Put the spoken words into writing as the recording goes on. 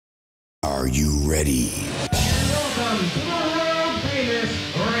Are you ready? Welcome to the world famous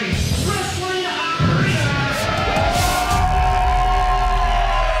wrestling arena.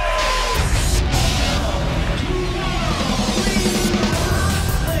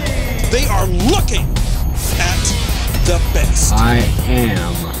 They are looking at the best. I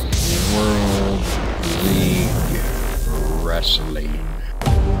am World League Wrestling.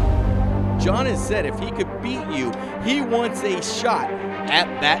 Jon has said if he could beat you, he wants a shot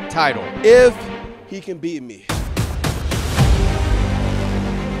at that title. If he can beat me.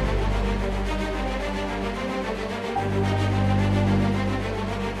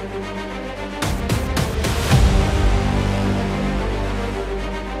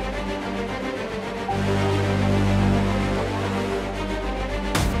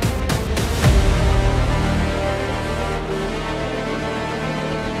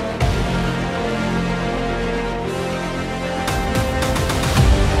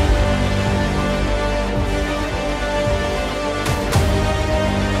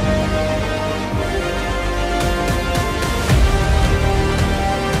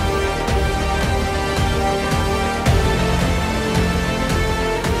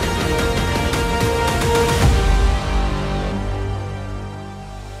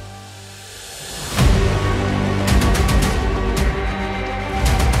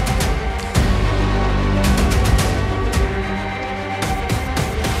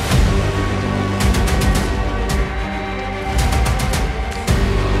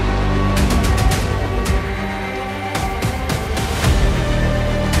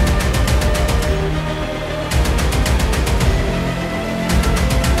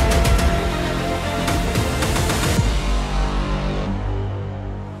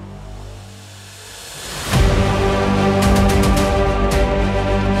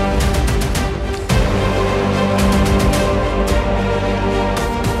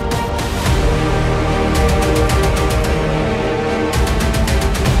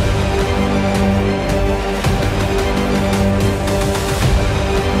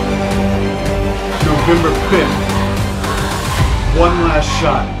 November 5th. One last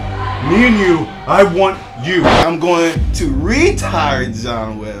shot. Me and you, I want you. I'm going to retire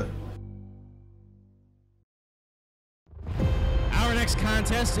Jon Webb. Our next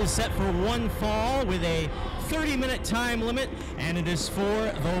contest is set for one fall with a 30-minute time limit, and it is for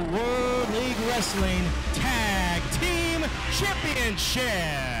the World League Wrestling Tag Team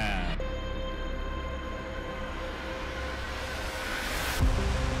Championship.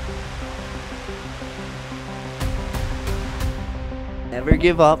 Never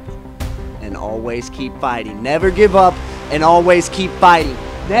give up and always keep fighting. Never give up and always keep fighting.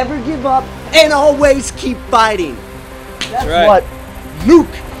 Never give up and always keep fighting. That's right. What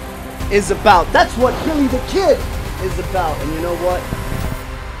Luke is about. That's what Billy the Kid is about. And you know what?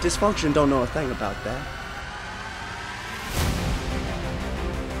 Dysfunction don't know a thing about that.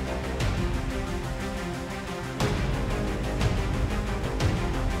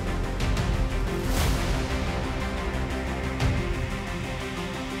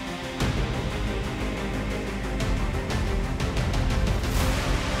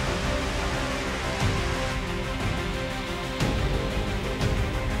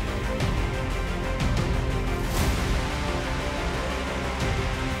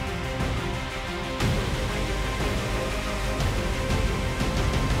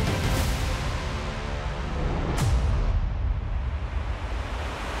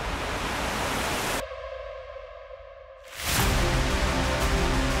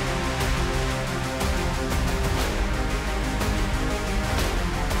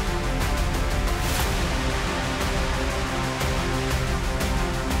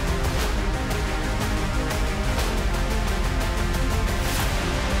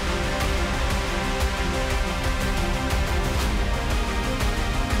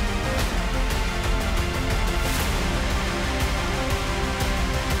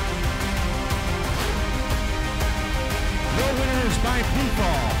 By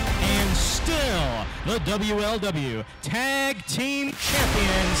pinfall, and still the WLW Tag-Team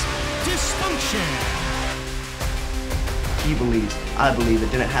Champions Dysfunction. He believes, I believe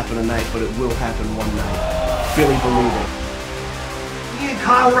it didn't happen tonight, but it will happen one night. Billy believe it. Me and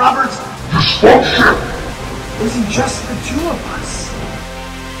Kyle Roberts, Dysfunction. Is he just the two of us?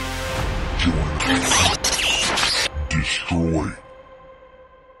 Destroy.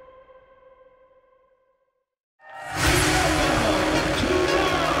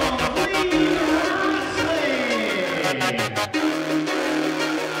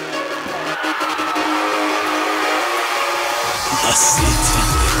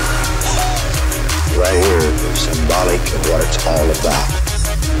 Right here is symbolic of what it's all about.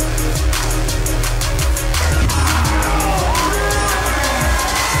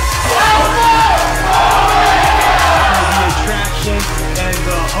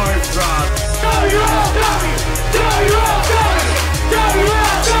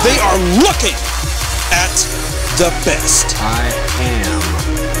 looking at the best. I am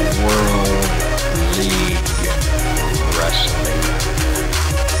World League Wrestling.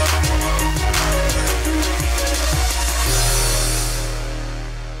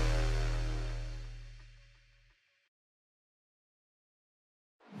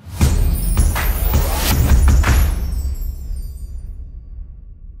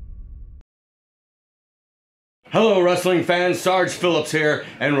 Hello wrestling fans, Sarge Phillips here,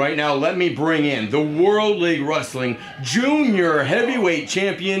 and right now let me bring in the World League Wrestling Junior Heavyweight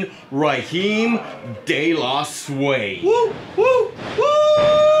Champion, Rahim De La Suede. Woo, woo,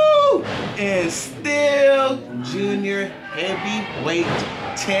 woo! And still Junior Heavyweight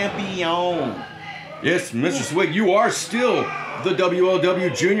Champion. Yes, Mr. Suede, you are still the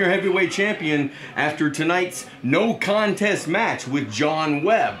WLW Junior Heavyweight Champion after tonight's no contest match with Jon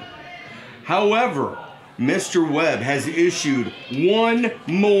Webb. However, Mr. Webb has issued one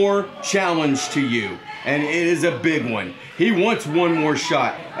more challenge to you, and it is a big one. He wants one more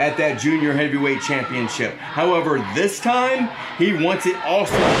shot at that Junior Heavyweight Championship. However, this time, he wants it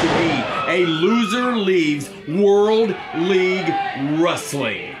also to be a loser leaves World League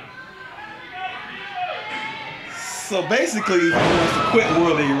Wrestling. So basically, he wants to quit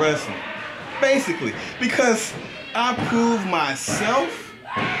World League Wrestling. Basically, because I proved myself,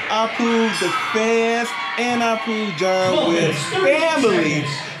 I proved the fans, and I proved Jon Webb's family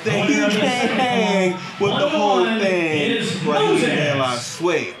that he can hang with the whole thing, Rahim De La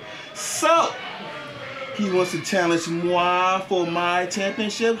Suede. So, he wants to challenge moi for my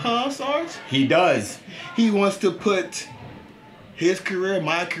championship, huh, Sarge? He does. He wants to put his career,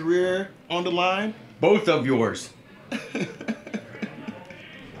 my career on the line. Both of yours.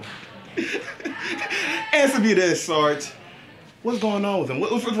 Answer me this, Sarge. What's going on with him?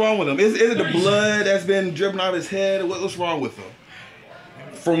 What's wrong with him? Is it the blood that's been dripping out of his head? What's wrong with him?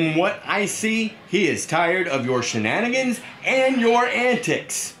 From what I see, he is tired of your shenanigans and your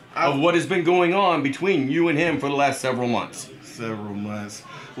antics of what has been going on between you and him for the last several months. Several months.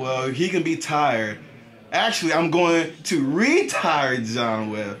 Well, he can be tired. Actually, I'm going to retire Jon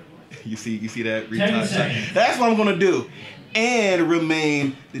Webb. You see that? Retire. That's what I'm going to do. And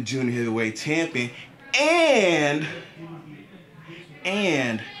remain the Junior Heavyweight Champion. And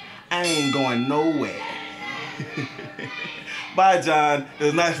I ain't going nowhere. Bye, Jon. It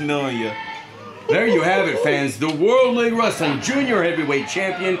was nice knowing you. There you have it, fans. The World League Wrestling Junior Heavyweight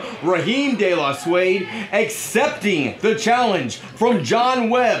Champion, Rahim De La Suede, accepting the challenge from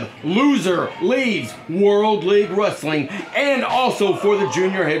Jon Webb. Loser leaves World League Wrestling, and also for the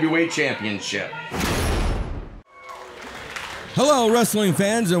Junior Heavyweight Championship. Hello, wrestling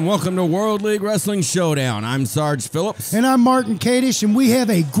fans, and welcome to World League Wrestling Showdown. I'm Sarge Phillips. And I'm Martin Kadish, and we have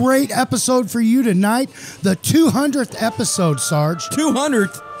a great episode for you tonight. The 200th episode, Sarge.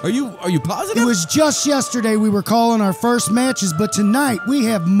 200th? Are you positive? It was just yesterday we were calling our first matches, but tonight we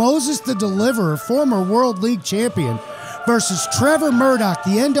have Moses the Deliverer, former World League Champion, versus Trevor Murdoch,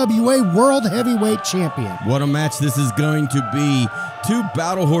 the NWA World Heavyweight Champion. What a match this is going to be. Two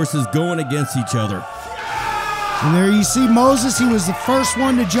battle horses going against each other. And there you see Moses. He was the first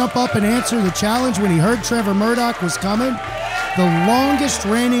one to jump up and answer the challenge when he heard Trevor Murdoch was coming. The longest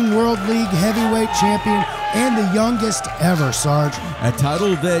reigning World League Heavyweight Champion and the youngest ever, Sarge. A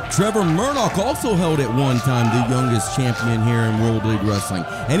title that Trevor Murdoch also held at one time, the youngest champion here in World League Wrestling.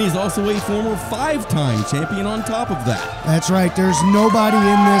 And he's also a former 5-time champion on top of that. That's right. There's nobody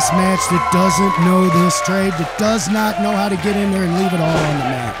in this match that doesn't know this trade, that does not know how to get in there and leave it all on the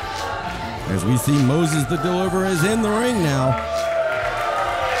mat. As we see Moses the Deliverer is in the ring now.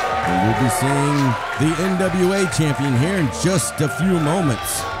 And we'll be seeing the NWA champion here in just a few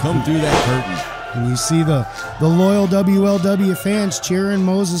moments come through that curtain. And you see the loyal WLW fans cheering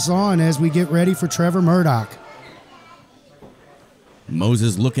Moses on as we get ready for Trevor Murdoch.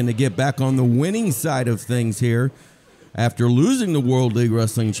 Moses looking to get back on the winning side of things here after losing the World League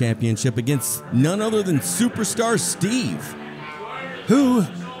Wrestling Championship against none other than Superstar Steve, who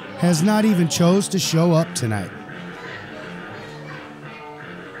has not even chose to show up tonight.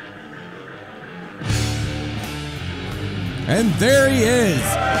 And there he is,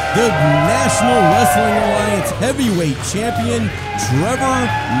 the National Wrestling Alliance Heavyweight Champion, Trevor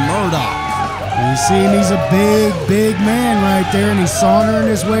Murdoch. You see him, he's a big man right there, and he's sauntering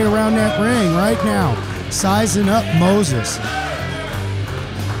his way around that ring right now, sizing up Moses.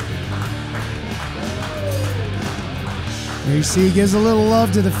 There you see he gives a little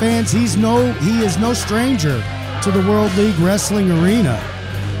love to the fans. He is no stranger to the World League Wrestling Arena,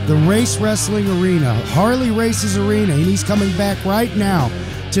 the race wrestling arena, Harley Race's arena, and he's coming back right now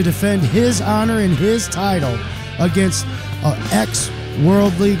to defend his honor and his title against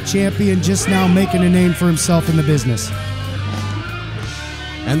World League champion, just now making a name for himself in the business.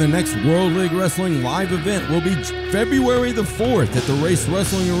 And the next World League Wrestling live event will be February the 4th at the Race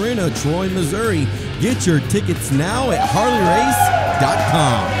Wrestling Arena, Troy, Missouri. Get your tickets now at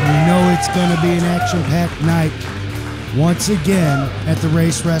HarleyRace.com. You know it's going to be an action-packed night once again at the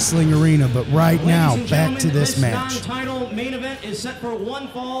Race Wrestling Arena. But right now, back to this match. This non-title main event is set for one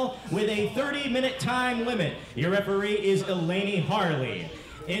fall with a 30-minute time limit. Your referee is Elaney Harley.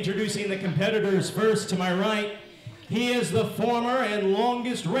 Introducing the competitors first to my right. He is the former and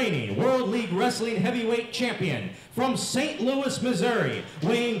longest reigning World League Wrestling Heavyweight Champion from St. Louis, Missouri,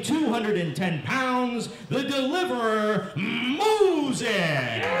 weighing 210 pounds, the Deliverer, Moses.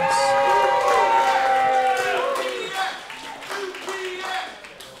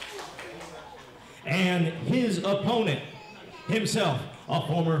 And his opponent, himself, a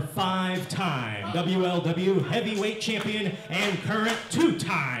former 5-time WLW Heavyweight Champion and current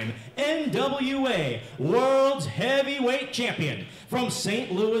 2-time NWA World's Heavyweight Champion from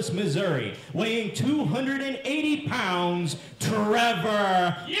St. Louis, Missouri, weighing 280 pounds,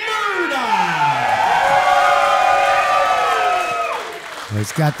 Trevor Murdoch.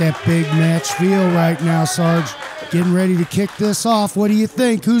 It's got that big match feel right now, Sarge. Getting ready to kick this off. What do you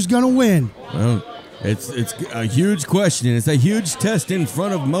think? Who's going to win? Well, it's a huge question. It's a huge test in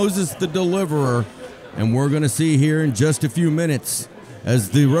front of Moses the Deliverer, and we're going to see here in just a few minutes as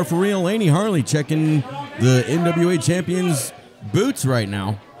the referee Elaney Harley checking the NWA champion's boots right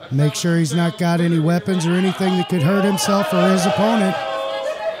now. Make sure he's not got any weapons or anything that could hurt himself or his opponent.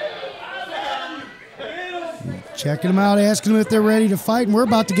 Checking them out, asking them if they're ready to fight, and we're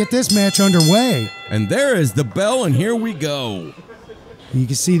about to get this match underway. And there is the bell, and here we go. You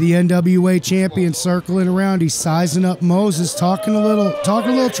can see the NWA champion circling around. He's sizing up Moses, talking a little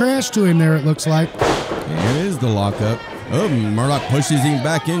trash to him there, it looks like. And it is the lockup. Oh, Murdoch pushes him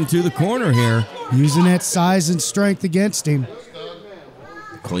back into the corner here. Using that size and strength against him.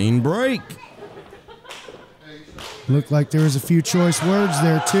 Clean break. Looked like there was a few choice words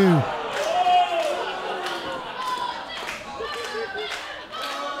there, too.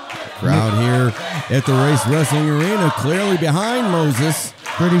 Crowd here at the Race Wrestling Arena clearly behind Moses.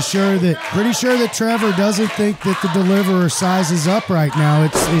 Pretty sure that Trevor doesn't think that the Deliverer sizes up right now.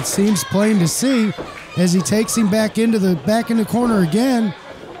 It seems plain to see as he takes him back in the corner again.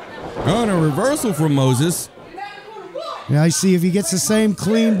 On a reversal from Moses. Now I see if he gets the same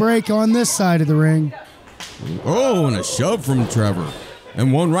clean break on this side of the ring. Oh, and a shove from Trevor.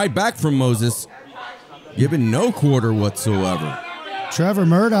 And one right back from Moses. Giving no quarter whatsoever. Trevor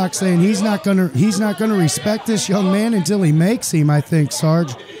Murdoch saying he's not gonna respect this young man until he makes him, I think,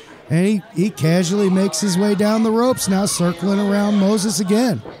 Sarge. And he casually makes his way down the ropes now, circling around Moses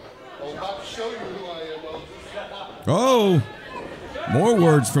again. Oh, more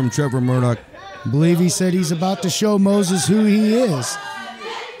words from Trevor Murdoch. I believe he said he's about to show Moses who he is.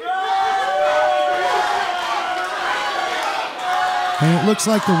 And it looks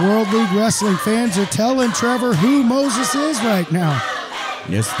like the World League Wrestling fans are telling Trevor who Moses is right now.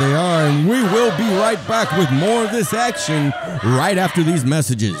 Yes, they are, and we will be right back with more of this action right after these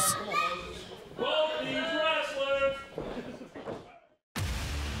messages.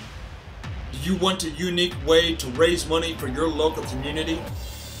 Do you want a unique way to raise money for your local community?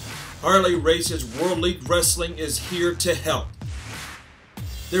 Harley Race's World League Wrestling is here to help.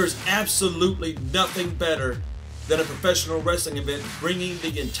 There is absolutely nothing better than a professional wrestling event bringing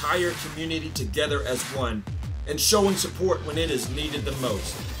the entire community together as one and showing support when it is needed the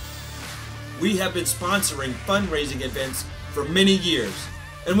most. We have been sponsoring fundraising events for many years,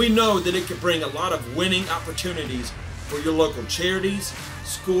 and we know that it can bring a lot of winning opportunities for your local charities,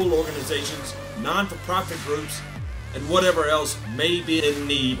 school organizations, non-for-profit groups, and whatever else may be in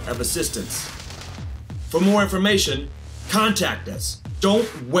need of assistance. For more information, contact us. Don't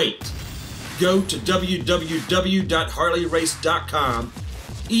wait. Go to www.harleyrace.com,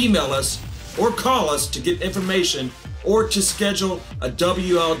 email us, or call us to get information or to schedule a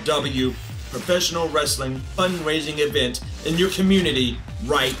WLW professional wrestling fundraising event in your community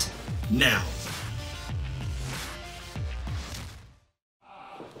right now.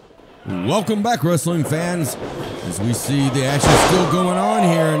 Welcome back, wrestling fans. As we see the action still going on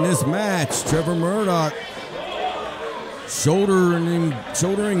here in this match, Trevor Murdoch shouldering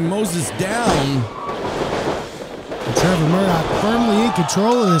Moses down. Trevor Murdoch firmly in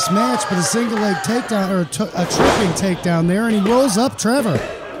control of this match, but a single leg takedown, or a tripping takedown there, and he rolls up Trevor.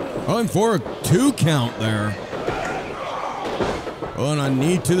 Oh, and for a 2 count there. Oh, and a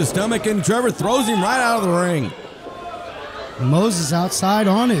knee to the stomach, and Trevor throws him right out of the ring. Moses outside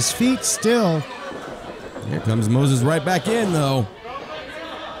on his feet still. Here comes Moses right back in, though.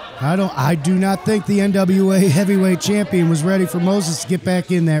 I do not think the NWA heavyweight champion was ready for Moses to get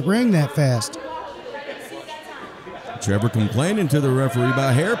back in that ring that fast. Trevor complaining to the referee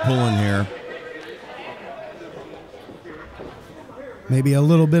about hair pulling here. Maybe a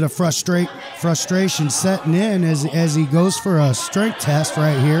little bit of frustration setting in as he goes for a strength test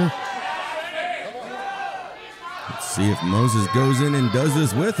right here. Let's see if Moses goes in and does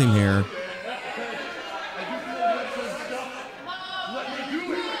this with him here.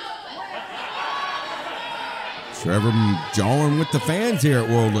 Trevor jawing with the fans here at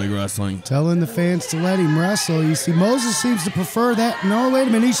World League Wrestling. Telling the fans to let him wrestle. You see, Moses seems to prefer that. No, wait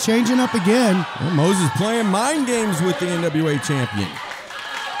a minute, he's changing up again. Well, Moses playing mind games with the NWA champion.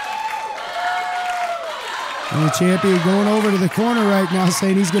 And the champion going over to the corner right now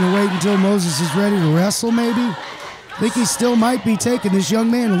saying he's going to wait until Moses is ready to wrestle, maybe. I think he still might be taking this young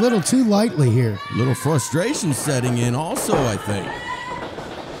man a little too lightly here. A little frustration setting in also, I think.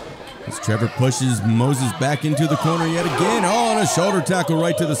 As Trevor pushes Moses back into the corner yet again. Oh, and a shoulder tackle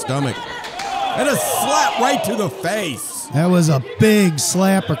right to the stomach. And a slap right to the face. That was a big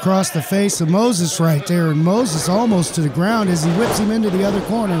slap across the face of Moses right there. And Moses almost to the ground as he whips him into the other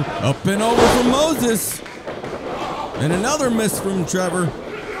corner. Up and over from Moses. And another miss from Trevor.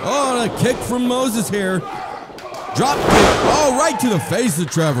 Oh, and a kick from Moses here. Drop kick. Oh, right to the face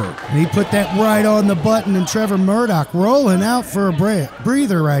of Trevor. And he put that right on the button, and Trevor Murdoch rolling out for a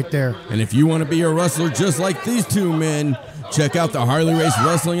breather right there. And if you want to be a wrestler just like these two men, check out the Harley Race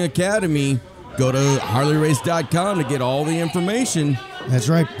Wrestling Academy. Go to harleyrace.com to get all the information. That's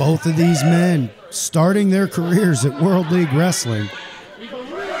right. Both of these men starting their careers at World League Wrestling.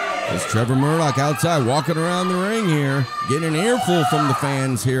 There's Trevor Murdoch outside walking around the ring here, getting an earful from the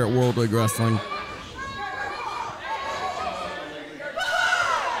fans here at World League Wrestling.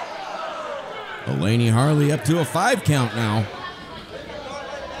 Elaney Harley up to a 5 count now.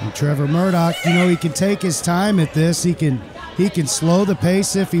 And Trevor Murdoch, you know, he can take his time at this. He can slow the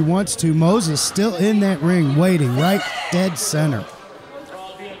pace if he wants to. Moses still in that ring waiting right dead center.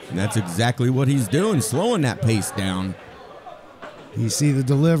 And that's exactly what he's doing, slowing that pace down. You see the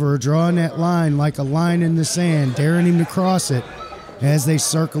deliverer drawing that line like a line in the sand, daring him to cross it as they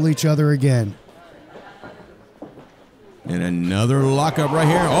circle each other again. And another lockup right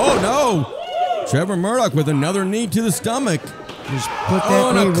here. Oh, no! Trevor Murdoch with another knee to the stomach. Just put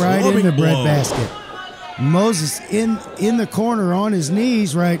that knee right in the breadbasket. Moses in the corner on his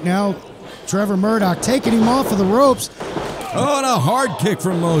knees right now. Trevor Murdoch taking him off of the ropes. Oh, and a hard kick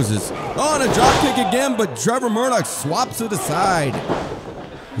from Moses. Oh, and a drop kick again, but Trevor Murdoch swaps it aside.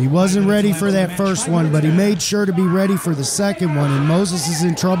 He wasn't ready for that first one, but he made sure to be ready for the second one, and Moses is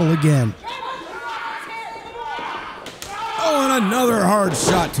in trouble again. Oh, and another hard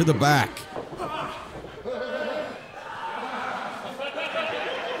shot to the back.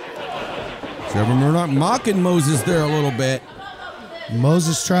 Trevor Murdoch mocking Moses there a little bit.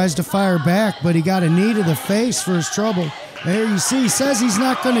 Moses tries to fire back, but he got a knee to the face for his trouble. There you see, he says he's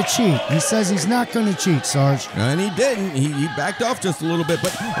not going to cheat. He says he's not going to cheat, Sarge. And he didn't. He backed off just a little bit,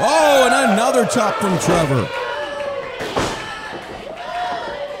 but oh, and another chop from Trevor.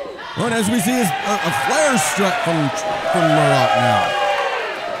 Oh, and as we see, a flare struck from Murdoch now.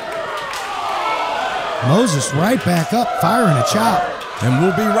 Moses right back up, firing a chop. And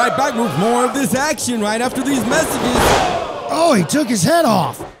we'll be right back with more of this action right after these messages. Oh, he took his head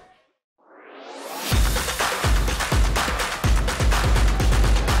off.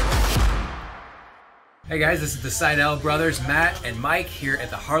 Hey guys, this is the Seidel brothers, Matt and Mike, here at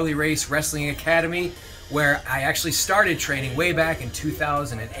the Harley Race Wrestling Academy, where I actually started training way back in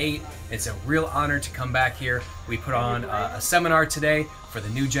 2008. It's a real honor to come back here. We put on a seminar today for the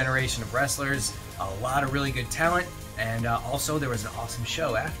new generation of wrestlers, a lot of really good talent, and also there was an awesome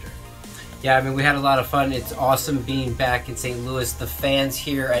show after. Yeah, I mean, we had a lot of fun. It's awesome being back in St. Louis. The fans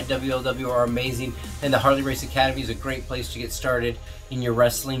here at WLW are amazing, and the Harley Race Academy is a great place to get started in your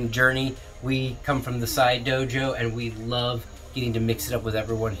wrestling journey. We come from the Side Dojo, and we love getting to mix it up with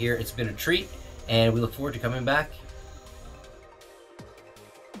everyone here. It's been a treat, and we look forward to coming back.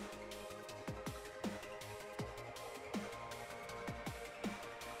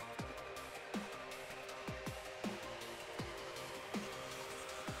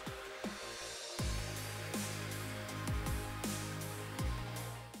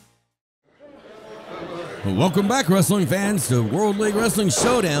 Well, welcome back, wrestling fans, to World League Wrestling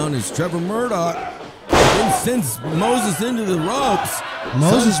Showdown as Trevor Murdoch sends Moses into the ropes.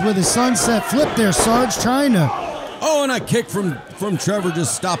 Moses with a sunset flip there, Sarge, trying to... Oh, and a kick from Trevor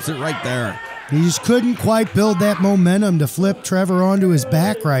just stops it right there. He just couldn't quite build that momentum to flip Trevor onto his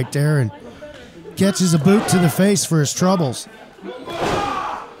back right there and catches a boot to the face for his troubles.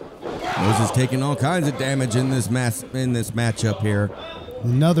 Moses taking all kinds of damage in this matchup here.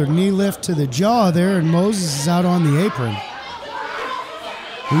 Another knee lift to the jaw there, and Moses is out on the apron.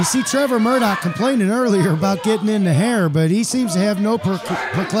 You see Trevor Murdoch complaining earlier about getting in the hair, but he seems to have no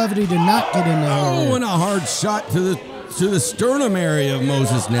proclivity to not get in the hair. Oh, and a hard shot to the sternum area of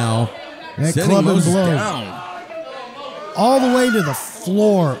Moses now. That Sending club and Moses blow. down. All the way to the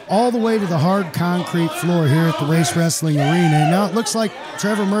floor, all the way to the hard concrete floor here at the Race Wrestling Arena. And now it looks like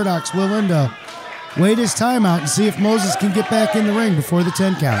Trevor Murdoch's willing to wait his time out and see if Moses can get back in the ring before the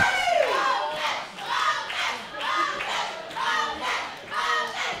 10 count.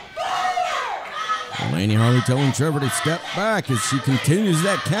 Laney Harley telling Trevor to step back as she continues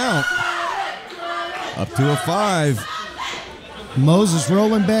that count. Up to a 5. Moses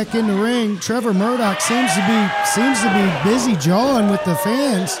rolling back in the ring. Trevor Murdoch seems to be busy jawing with the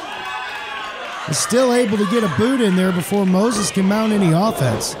fans. Is still able to get a boot in there before Moses can mount any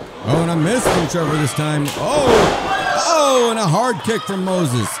offense. Oh, and a miss from Trevor this time. Oh, and a hard kick from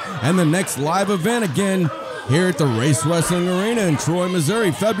Moses. And the next live event again here at the Race Wrestling Arena in Troy,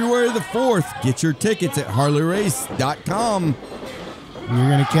 Missouri, February the 4th. Get your tickets at HarleyRace.com. You're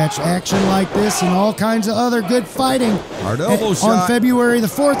going to catch action like this and all kinds of other good fighting. Hard elbow on shot. February the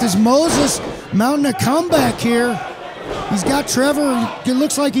 4th is Moses mounting a comeback here. He's got Trevor. It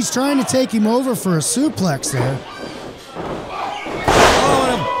looks like he's trying to take him over for a suplex there. Oh,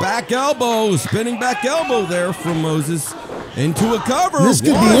 and a back elbow, spinning back elbow there from Moses into a cover. This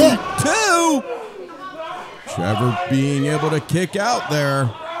could be it. 2. Trevor being able to kick out there.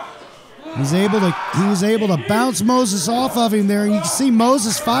 He was able to bounce Moses off of him there. And you can see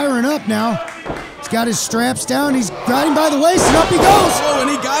Moses firing up now. He's got his straps down. He's got him by the waist, and up he goes. Oh, and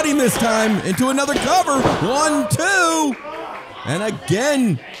he got him this time into another cover. 1, 2. And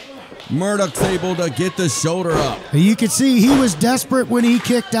again, Murdoch's able to get the shoulder up. You can see he was desperate when he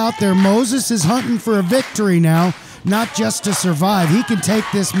kicked out there. Moses is hunting for a victory now, not just to survive. He can take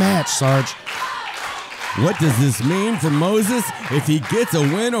this match, Sarge. What does this mean for Moses if he gets a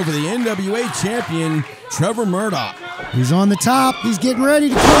win over the NWA champion, Trevor Murdoch? He's on the top. He's getting ready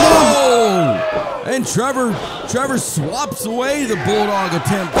to come down. Oh! And Trevor swaps away the Bulldog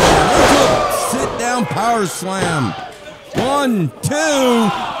attempt into a sit-down power slam. 1, 2.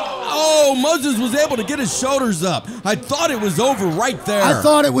 Oh, Moses was able to get his shoulders up. I thought it was over right there. I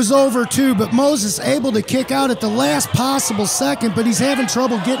thought it was over too, but Moses able to kick out at the last possible second, but he's having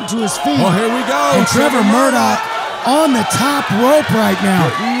trouble getting to his feet. Oh, here we go. And Trevor Murdoch on the top rope right now.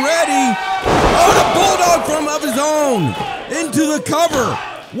 Getting ready. Oh, the Bulldog of his own. Into the cover.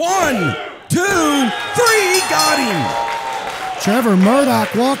 1, 2, 3. He got him. Trevor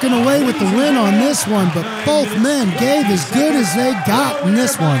Murdoch walking away with the win on this one, but both men gave as good as they got in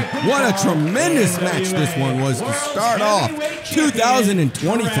this one. What a tremendous match this one was to start off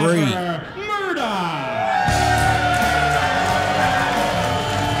 2023.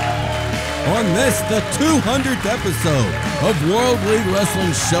 On this, the 200th episode of World League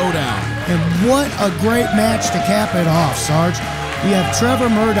Wrestling Showdown. And what a great match to cap it off, Sarge. We have Trevor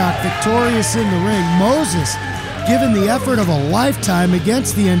Murdoch victorious in the ring. Moses given the effort of a lifetime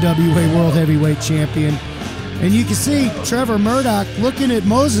against the NWA World Heavyweight Champion. And you can see Trevor Murdoch looking at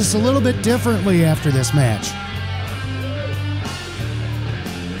Moses a little bit differently after this match.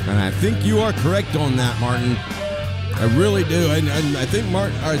 And I think you are correct on that, Martin. I really do. And I think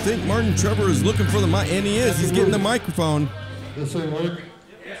Martin Trevor is looking for the mic, and he is. He's getting the microphone. This ain't work.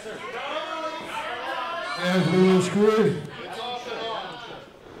 Yes, sir. And a little screwy.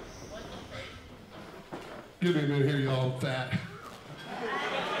 Give me a minute here, y'all. I'm fat.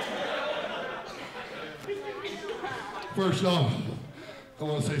 First off, I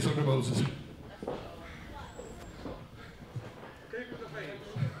want to say something to Moses.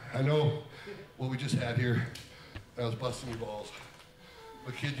 I know what we just had here. I was busting your balls.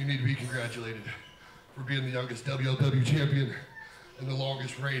 But kid, you need to be congratulated for being the youngest WLW champion and the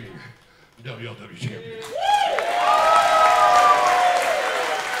longest reigning WLW champion.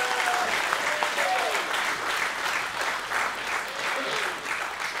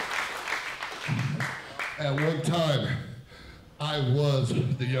 At one time, I was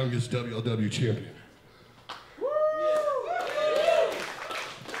the youngest WLW champion.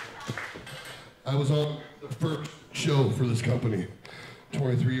 I was on the first show for this company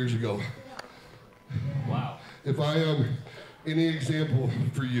 23 years ago. Wow. If I am any example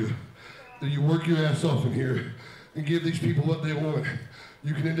for you, that you work your ass off in here and give these people what they want,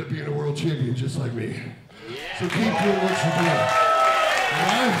 you can end up being a world champion just like me. Yeah. So keep doing what you're doing. All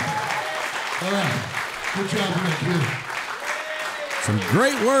right? All right. Good job, man, kid. Some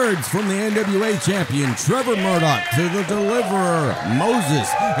great words from the NWA champion, Trevor Murdoch, to the deliverer, Moses.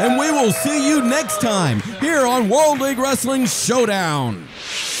 And we will see you next time here on World League Wrestling Showdown.